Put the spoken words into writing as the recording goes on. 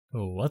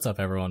Oh, what's up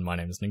everyone, my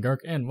name is Negark,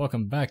 and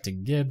welcome back to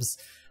Gibs.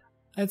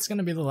 It's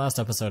gonna be the last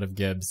episode of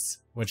Gibs,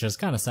 which is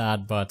kinda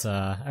sad, but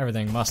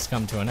everything must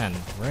come to an end,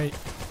 right?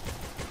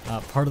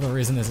 Part of the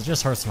reason is it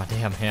just hurts my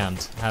damn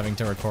hand having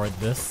to record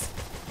this,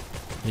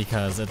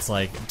 because it's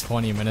like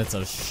 20 minutes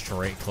of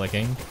straight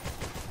clicking.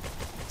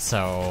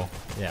 So,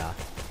 yeah.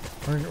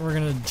 We're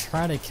gonna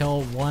try to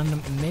kill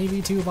one,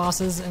 maybe two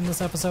bosses in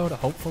this episode,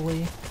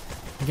 hopefully.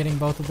 Getting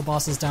both of the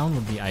bosses down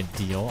would be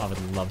ideal. I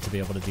would love to be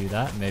able to do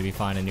that, maybe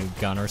find a new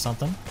gun or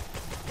something.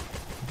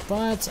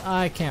 But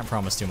I can't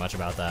promise too much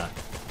about that.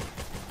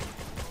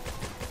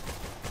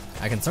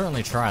 I can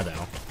certainly try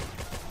though.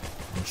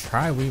 And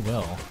try we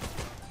will.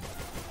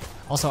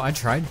 Also, I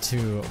tried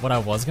to, what I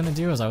was gonna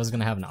do is I was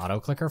gonna have an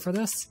auto clicker for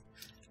this,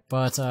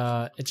 but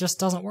it just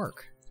doesn't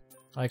work.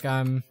 Like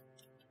I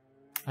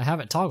have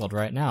it toggled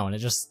right now and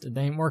it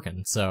ain't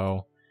working,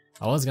 so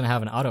I was gonna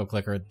have an auto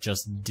clicker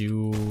just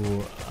do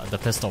the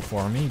pistol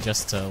for me,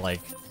 just to like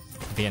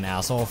be an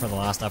asshole for the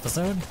last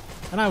episode.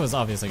 And I was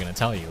obviously gonna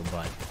tell you,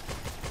 but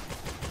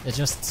it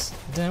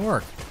didn't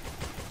work.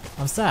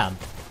 I'm sad.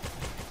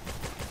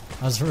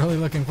 I was really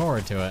looking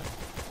forward to it.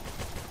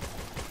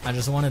 I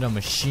just wanted a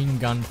machine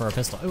gun for a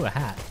pistol. Ooh, a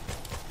hat.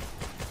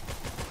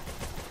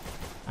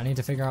 I need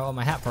to figure out what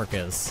my hat perk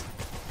is.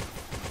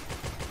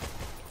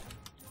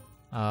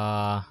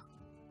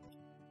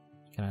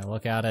 Can I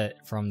look at it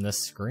from this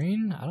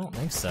screen? I don't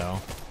think so.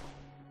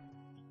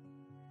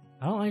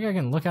 I don't think I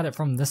can look at it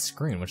from this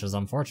screen, which is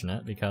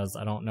unfortunate because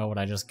I don't know what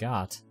I just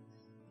got.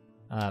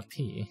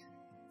 P.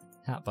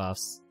 Hat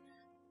buffs.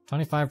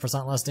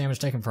 25% less damage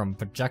taken from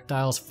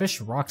projectiles, fish,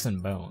 rocks,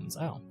 and bones.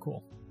 Oh,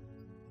 cool.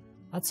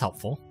 That's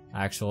helpful,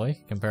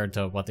 actually, compared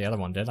to what the other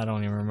one did. I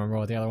don't even remember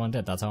what the other one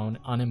did. That's how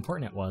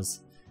unimportant it was.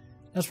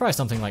 It was probably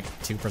something like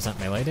 2%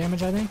 melee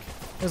damage, I think,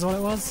 is what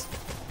it was.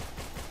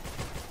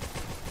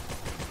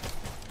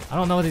 I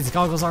don't know what these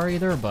goggles are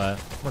either,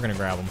 but we're gonna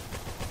grab them.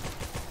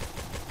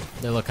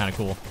 They look kind of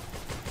cool.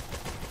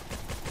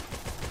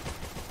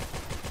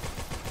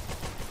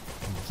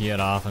 Get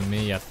off of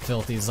me, you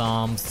filthy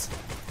zombs.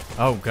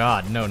 Oh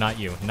god, no, not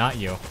you, not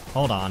you.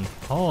 Hold on,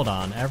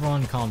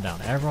 everyone calm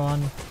down.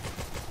 Everyone,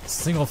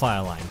 single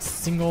file line,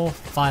 single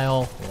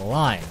file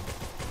line.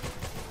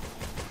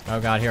 Oh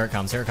god, here it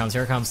comes, here it comes,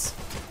 here it comes.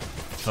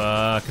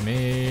 Fuck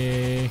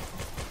me.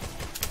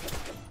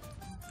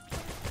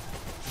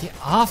 Get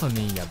off of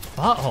me, you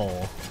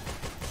butthole!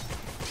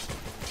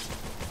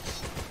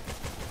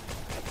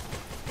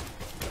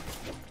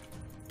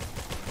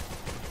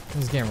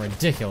 This is getting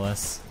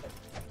ridiculous.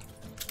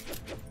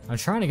 I'm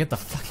trying to get the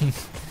fucking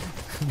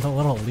the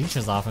little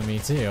leeches off of me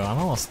too. I'm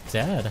almost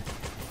dead.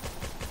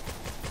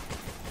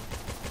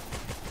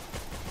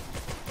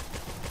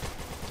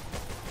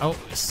 Oh,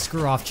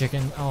 screw off,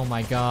 chicken! Oh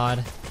my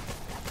god.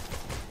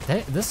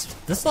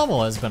 This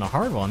level has been a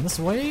hard one. This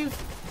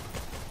wave.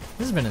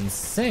 This has been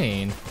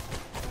insane.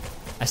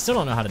 I still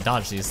don't know how to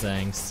dodge these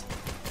things.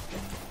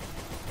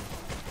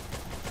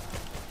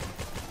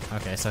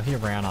 Okay, so he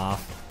ran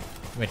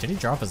off. Wait, did he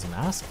drop his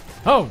mask?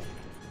 Oh!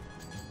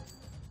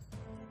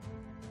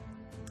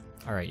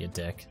 Alright, you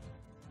dick.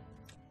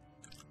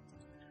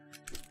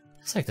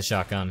 Let's take the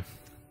shotgun.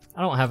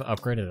 I don't have it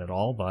upgraded at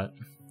all, but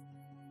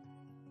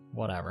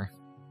whatever.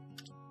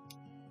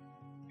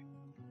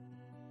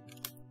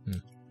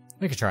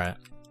 We could try it.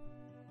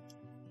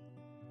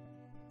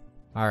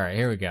 Alright,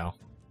 here we go.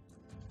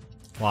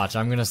 Watch,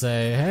 I'm gonna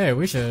say, hey,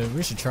 we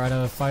should try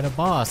to fight a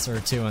boss or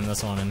two in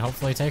this one and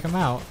hopefully take him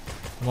out.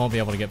 I won't be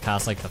able to get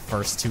past like the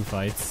first two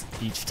fights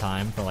each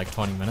time for like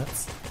 20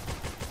 minutes.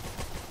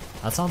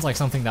 That sounds like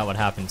something that would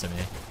happen to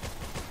me.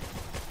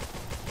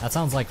 That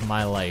sounds like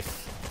my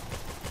life.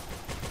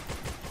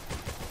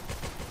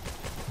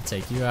 I'll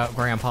take you out,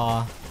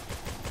 Grandpa.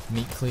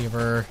 Meat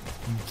Cleaver.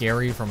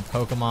 Gary from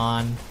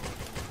Pokemon.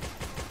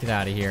 Get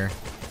out of here.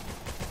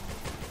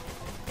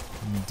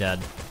 Dead.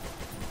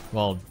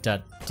 Well,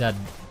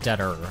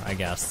 deader, I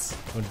guess,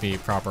 would be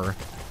proper.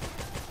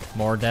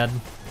 More dead.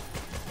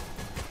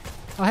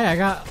 Oh hey, I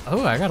got a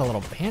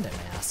little bandit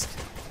mask.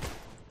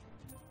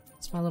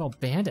 What's my little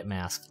bandit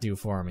mask do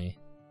for me?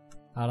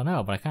 I don't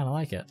know, but I kind of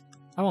like it.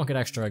 I won't get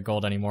extra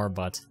gold anymore,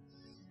 but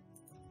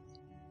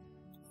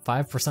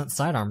 5%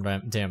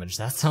 sidearm damage.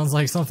 That sounds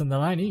like something that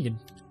I need.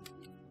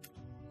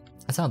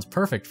 That sounds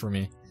perfect for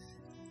me.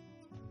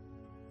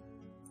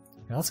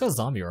 Yeah, let's go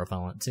Zombie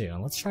Repellent too,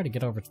 and let's try to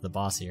get over to the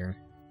boss here.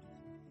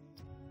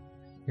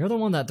 You're the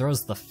one that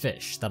throws the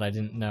fish that I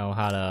didn't know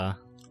how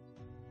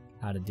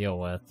to deal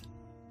with.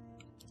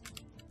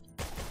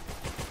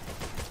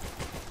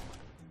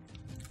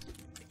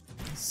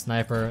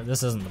 Sniper,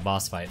 this isn't the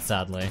boss fight,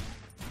 sadly.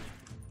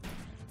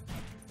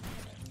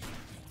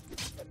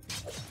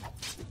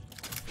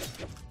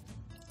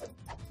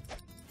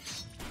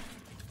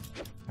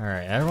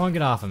 Alright, everyone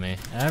get off of me.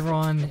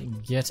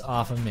 Everyone get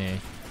off of me.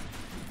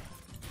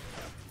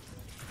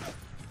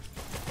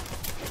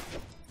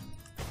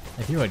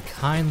 If you would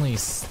kindly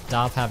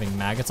stop having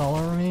maggots all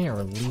over me,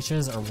 or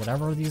leeches, or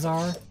whatever these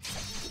are.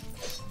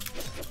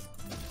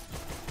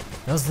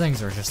 Those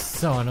things are just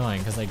so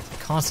annoying, because they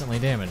constantly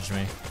damage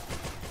me.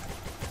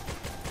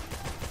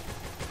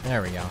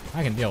 There we go.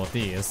 I can deal with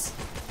these.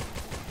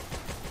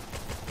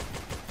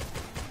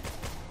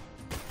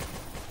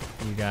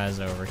 You guys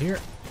over here.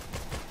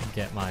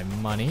 Get my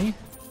money.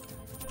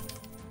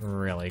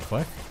 Really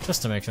quick.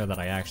 Just to make sure that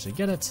I actually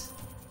get it.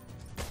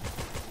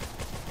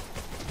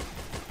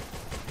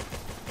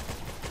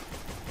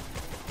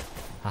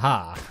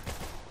 Haha.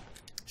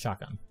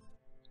 Shotgun.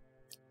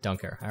 Don't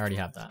care. I already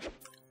have that.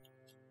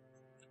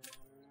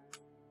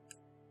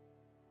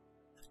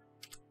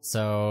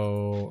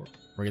 So,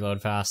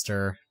 reload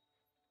faster.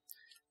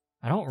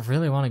 I don't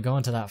really want to go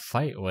into that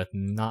fight with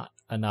not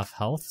enough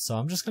health, so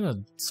I'm just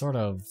gonna sort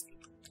of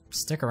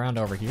stick around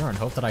over here and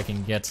hope that I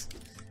can get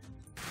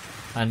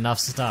enough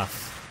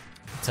stuff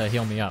to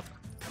heal me up.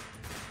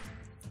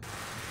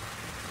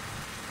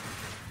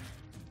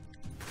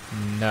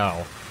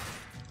 No.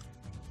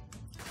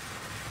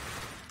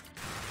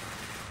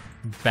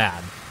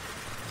 Bad.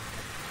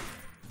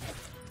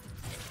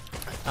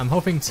 I'm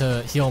hoping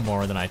to heal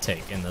more than I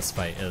take in this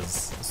fight is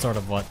sort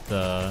of what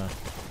the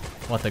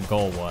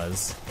goal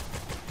was.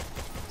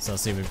 So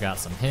see, we've got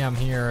some ham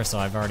here, so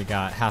I've already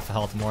got half a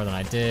health more than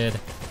I did.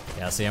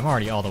 Yeah, see, I'm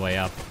already all the way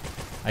up.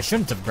 I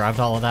shouldn't have grabbed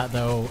all of that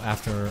though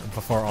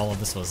before all of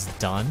this was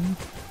done,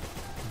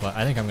 but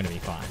I think I'm gonna be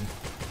fine.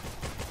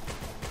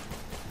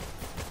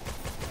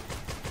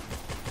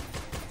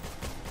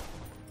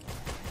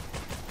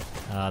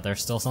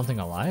 There's still something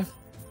alive?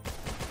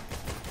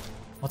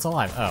 What's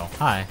alive? Oh,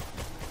 hi.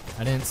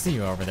 I didn't see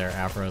you over there,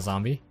 Afro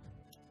Zombie.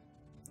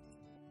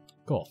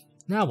 Cool.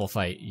 Now we'll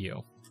fight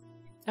you.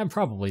 And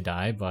probably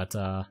die, but,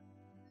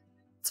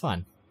 it's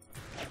fine.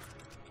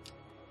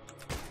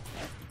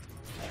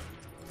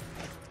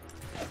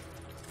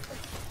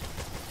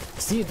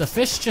 See, the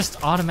fish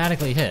just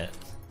automatically hit.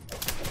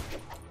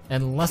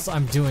 Unless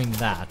I'm doing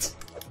that.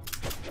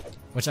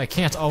 Which I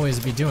can't always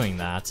be doing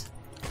that.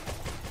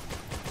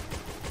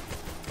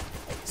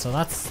 So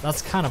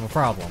that's kind of a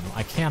problem.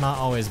 I cannot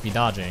always be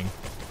dodging.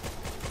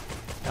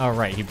 Oh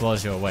right, he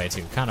blows you away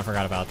too. Kind of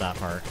forgot about that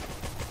part.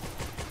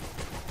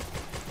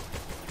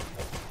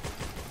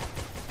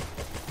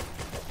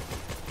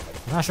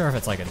 I'm not sure if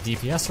it's like a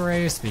DPS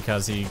race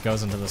because he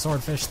goes into the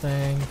swordfish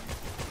thing.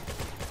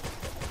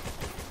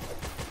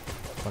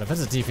 But if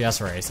it's a DPS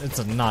race,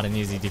 it's not an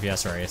easy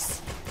DPS race.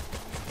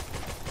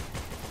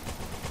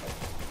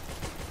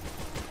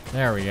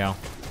 There we go.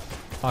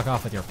 Fuck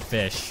off with your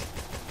fish.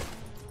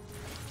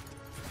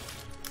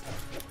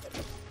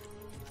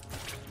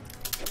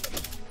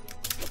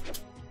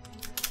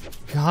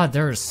 God,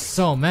 there's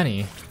so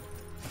many.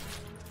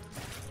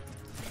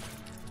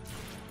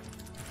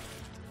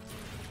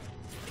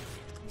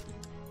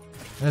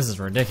 This is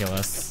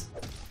ridiculous.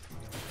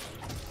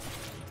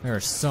 There are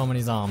so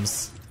many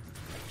zombies.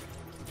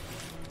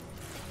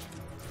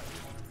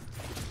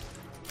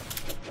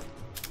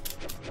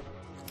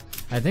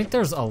 I think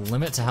there's a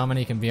limit to how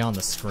many can be on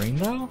the screen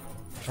though,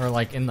 or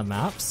like in the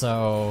map,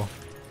 so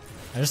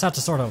I just have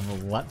to sort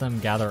of let them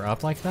gather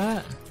up like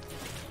that.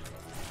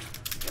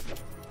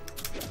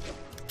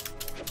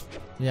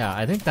 Yeah,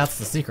 I think that's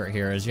the secret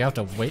here, is you have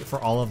to wait for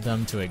all of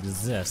them to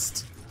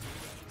exist.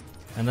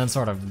 And then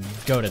sort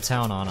of go to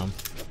town on them.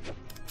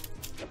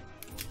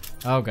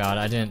 Oh god,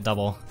 I didn't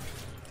double.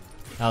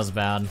 That was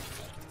bad.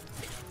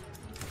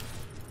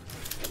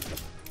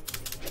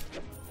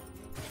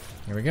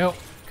 Here we go.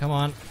 Come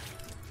on.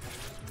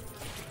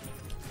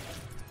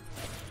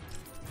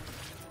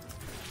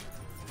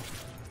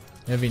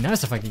 It'd be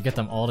nice if I could get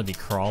them all to be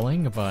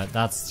crawling, but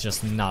that's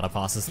just not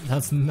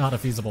that's not a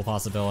feasible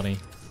possibility.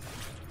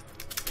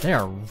 They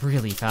are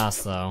really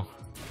fast though.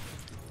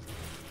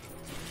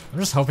 I'm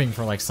just hoping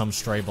for like some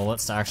stray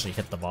bullets to actually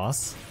hit the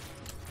boss.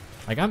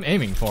 Like I'm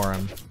aiming for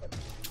him,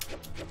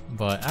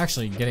 but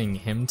actually getting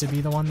him to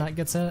be the one that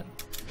gets hit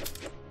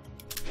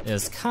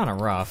is kind of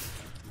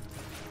rough.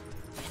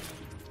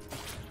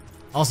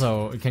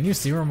 Also, can you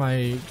see where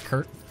my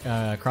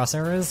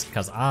crosshair is?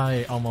 Because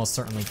I almost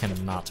certainly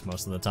cannot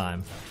most of the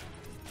time.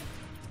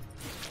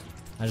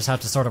 I just have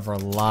to sort of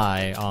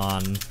rely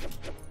on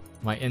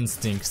my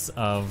instincts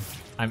of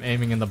I'm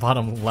aiming in the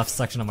bottom left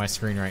section of my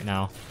screen right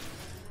now.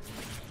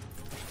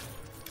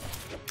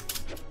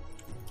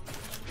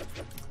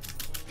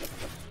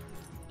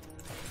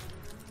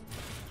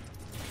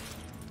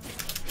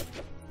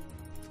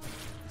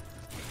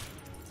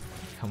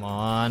 Come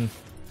on.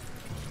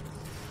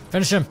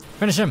 Finish him!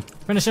 Finish him!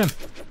 Finish him!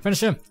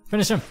 Finish him!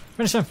 Finish him!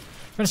 Finish him!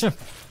 Finish him!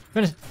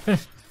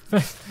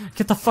 Finish!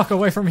 Get the fuck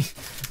away from me!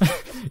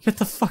 Get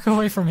the fuck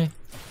away from me!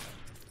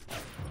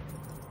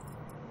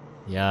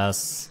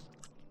 Yes.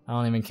 I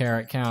don't even care,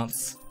 it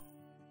counts.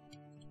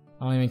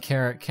 I don't even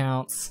care, it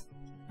counts.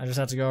 I just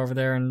have to go over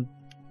there and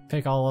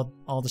pick all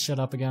the shit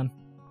up again.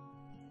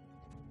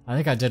 I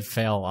think I did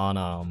fail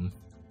on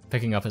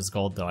picking up his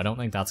gold though. I don't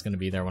think that's gonna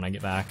be there when I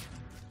get back.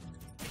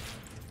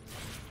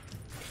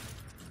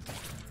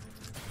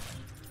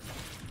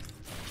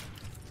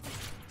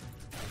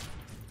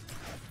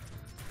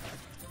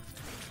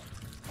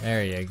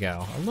 There you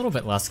go. A little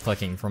bit less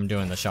clicking from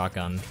doing the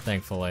shotgun,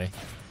 thankfully.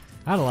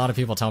 I had a lot of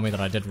people tell me that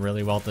I did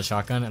really well with the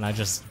shotgun, and I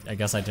guess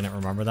I didn't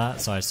remember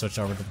that, so I switched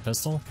over to the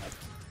pistol.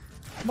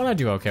 But I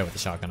do okay with the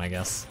shotgun, I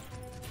guess.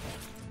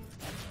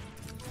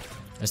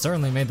 It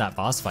certainly made that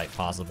boss fight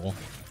possible.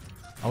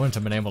 I wouldn't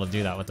have been able to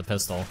do that with the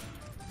pistol.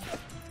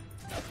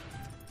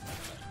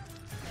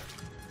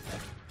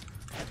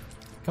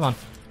 Come on.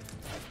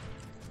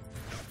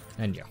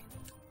 And you.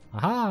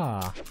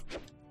 Aha!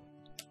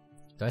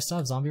 Do I still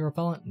have zombie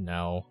repellent?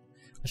 No.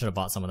 I should have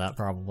bought some of that,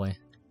 probably.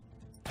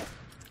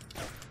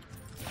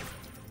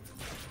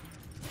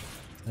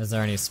 Is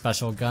there any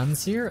special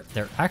guns here?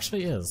 There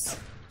actually is.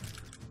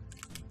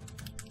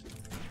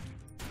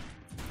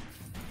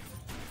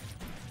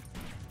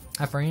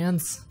 Hi,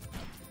 friends.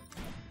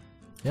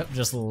 Yep,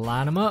 just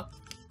line them up.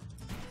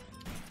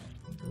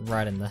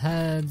 Right in the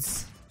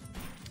heads.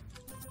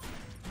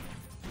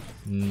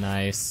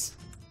 Nice.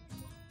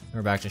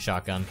 We're back to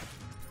shotgun.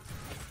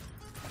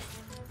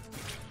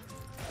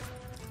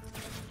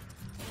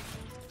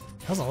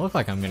 Doesn't look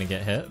like I'm gonna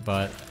get hit,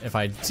 but if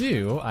I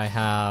do, I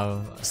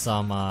have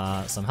some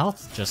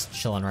health just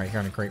chilling right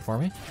here in a crate for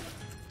me.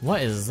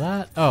 What is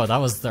that? Oh, that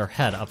was their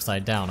head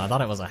upside down. I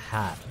thought it was a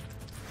hat.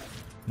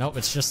 Nope,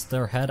 it's just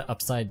their head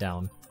upside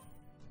down.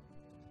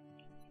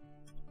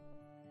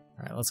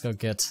 Alright, let's go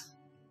get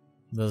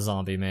the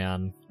zombie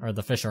man, or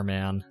the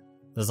fisherman.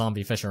 The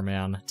zombie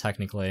fisherman,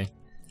 technically.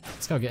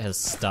 Let's go get his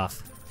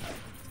stuff.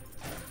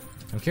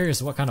 I'm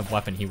curious what kind of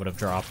weapon he would have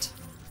dropped.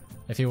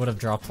 If he would have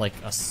dropped, like,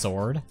 a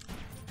sword.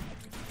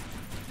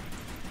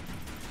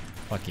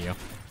 Fuck you.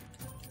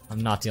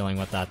 I'm not dealing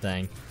with that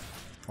thing.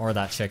 Or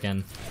that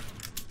chicken.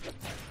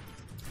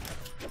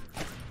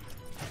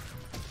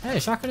 Hey,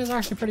 shotgun is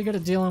actually pretty good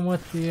at dealing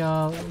with the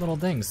little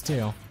things,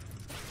 too.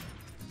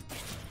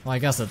 Well, I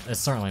guess it's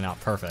certainly not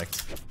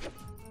perfect.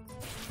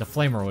 The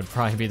flamer would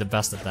probably be the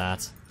best at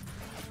that.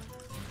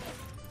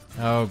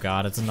 Oh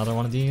god, it's another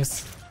one of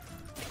these.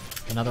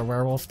 Another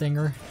werewolf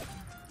dinger.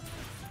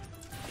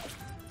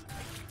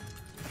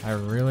 I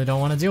really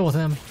don't want to deal with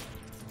him.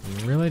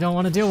 Really don't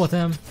want to deal with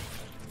him.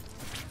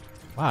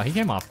 Wow, he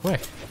came off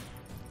quick.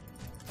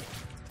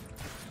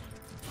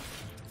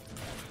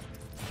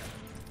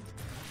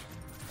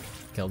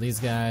 Kill these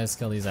guys,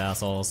 kill these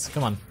assholes.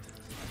 Come on.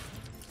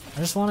 I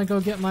just want to go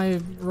get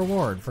my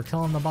reward for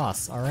killing the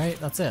boss, alright?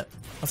 That's it.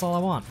 That's all I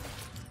want.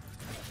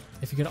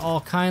 If you could all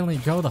kindly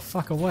go the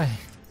fuck away.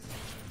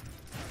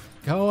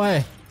 Go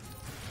away.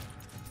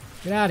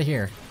 Get out of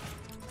here.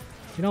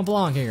 You don't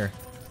belong here.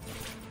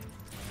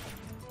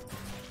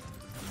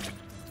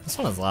 This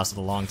one has lasted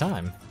a long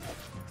time.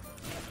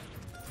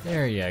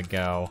 There you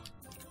go.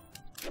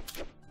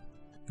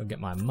 Go get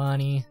my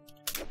money.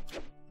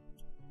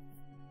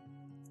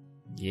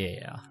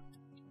 Yeah.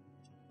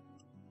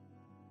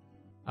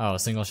 Oh,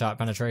 single shot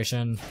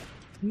penetration?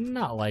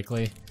 Not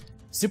likely.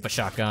 Super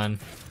shotgun.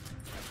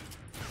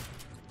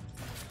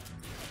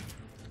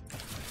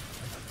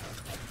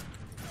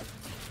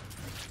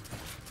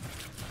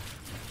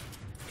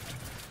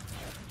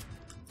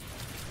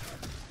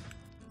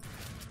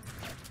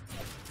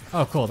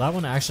 Oh cool, that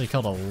one actually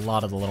killed a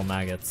lot of the little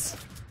maggots.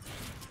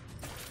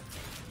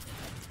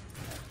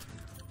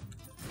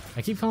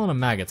 I keep calling them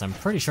maggots, I'm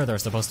pretty sure they're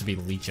supposed to be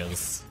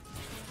leeches.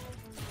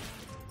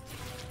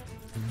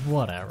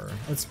 Whatever,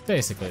 it's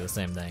basically the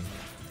same thing.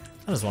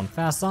 That is one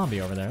fast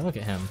zombie over there, look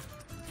at him.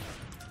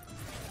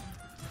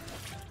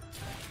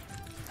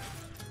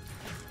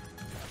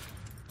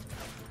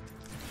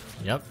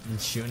 Yep,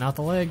 he's shooting out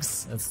the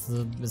legs. It's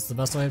the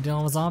best way of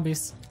dealing with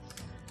zombies.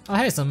 Oh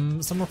hey,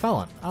 some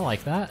repellent. I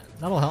like that.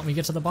 That'll help me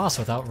get to the boss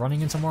without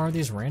running into more of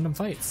these random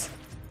fights.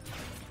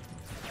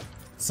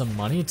 Some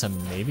money to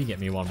maybe get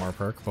me one more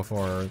perk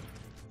before,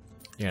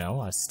 you know,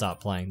 I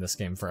stop playing this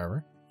game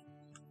forever.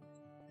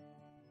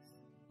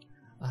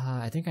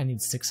 I think I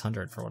need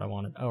 600 for what I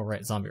wanted. Oh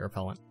right, zombie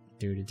repellent.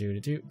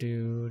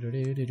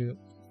 Do.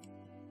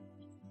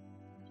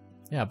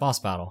 Yeah, boss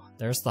battle.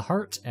 There's the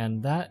heart,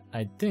 and that,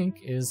 I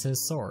think, is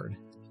his sword.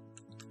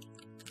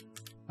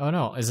 Oh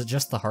no, is it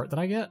just the heart that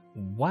I get?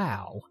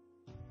 Wow.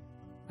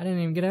 I didn't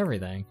even get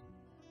everything.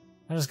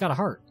 I just got a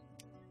heart.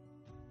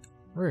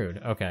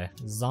 Rude. Okay,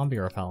 zombie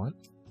repellent.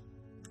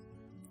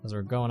 As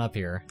we're going up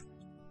here.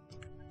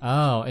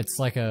 Oh, it's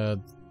like a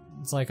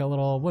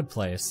little wood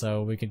place,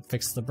 so we could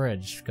fix the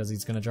bridge, because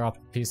he's gonna drop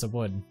a piece of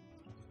wood.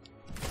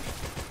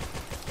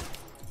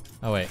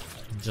 Oh wait,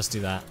 just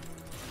do that.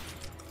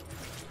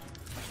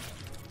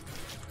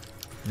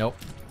 Nope.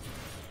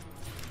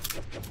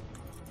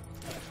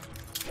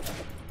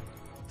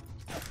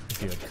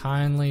 If you would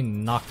kindly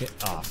knock it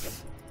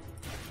off.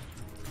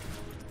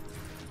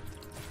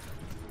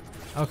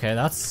 Okay,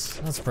 that's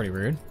pretty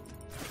rude.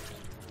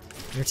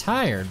 You're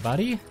tired,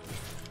 buddy.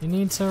 You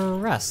need to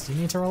rest. You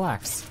need to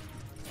relax.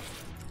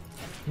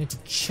 You need to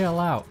chill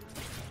out.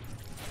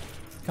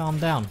 Calm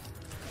down.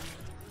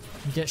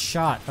 You get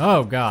shot.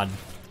 Oh god.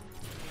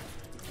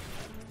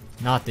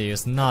 Not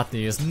these, not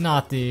these,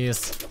 not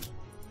these.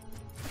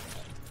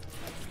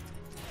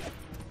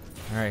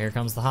 Alright, here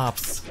comes the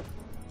hops.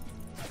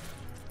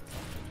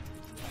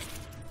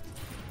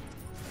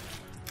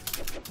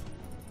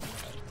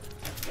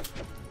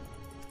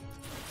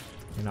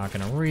 You're not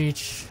gonna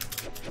reach.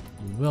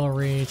 You will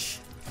reach.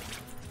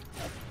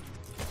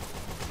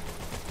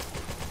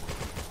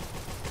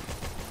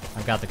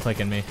 I've got the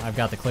click in me. I've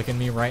got the click in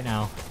me right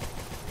now.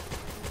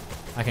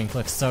 I can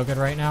click so good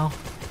right now.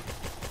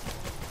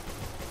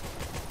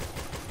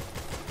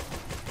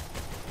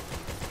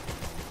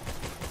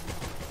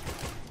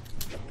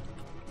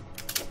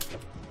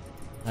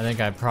 I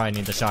think I probably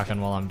need the shotgun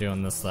while I'm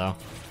doing this though.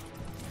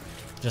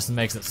 Just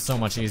makes it so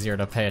much easier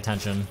to pay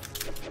attention.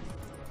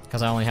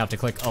 Because I only have to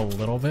click a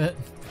little bit,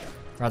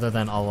 rather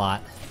than a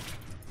lot.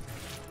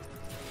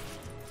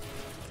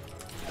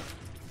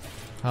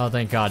 Oh,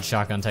 thank God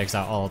shotgun takes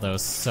out all of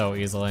those so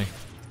easily.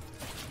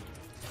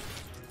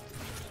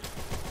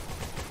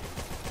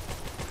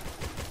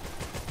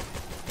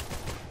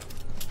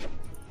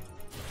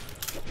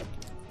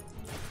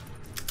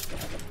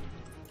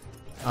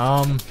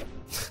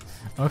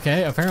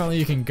 Okay, apparently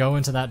you can go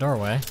into that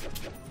doorway.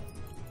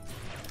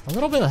 A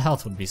little bit of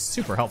health would be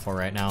super helpful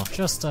right now.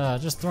 Just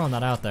throwing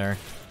that out there.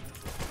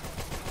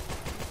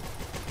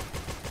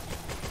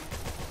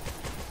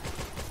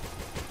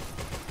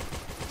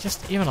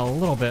 Just even a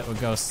little bit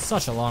would go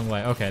such a long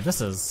way. Okay,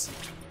 this is...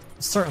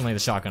 certainly the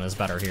shotgun is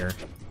better here.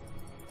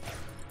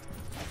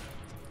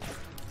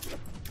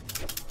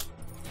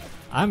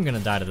 I'm gonna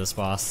die to this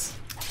boss.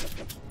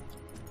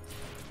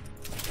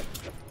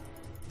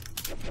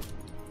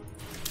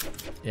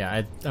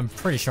 Yeah, I'm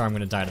pretty sure I'm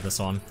gonna die to this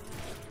one.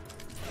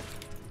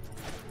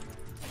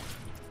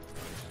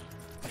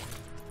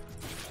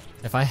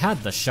 If I had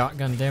the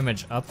shotgun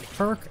damage up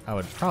perk, I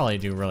would probably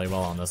do really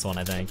well on this one,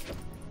 I think.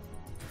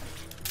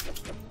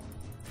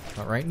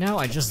 But right now,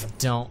 I just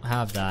don't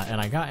have that, and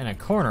I got in a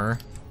corner.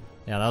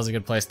 Yeah, that was a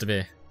good place to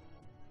be.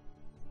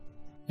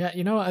 Yeah,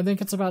 you know what? I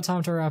think it's about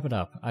time to wrap it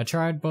up. I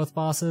tried both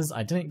bosses.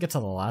 I didn't get to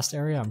the last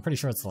area. I'm pretty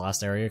sure it's the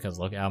last area, because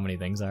look at how many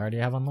things I already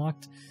have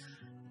unlocked.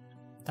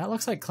 That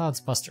looks like Cloud's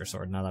Buster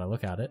Sword, now that I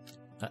look at it.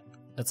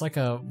 It's like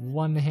a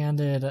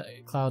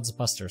one-handed Cloud's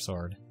Buster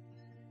Sword.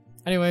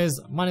 Anyways,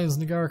 my name is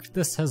Negark,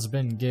 this has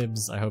been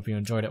Gibs, I hope you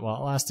enjoyed it while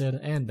it lasted,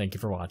 and thank you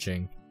for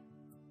watching.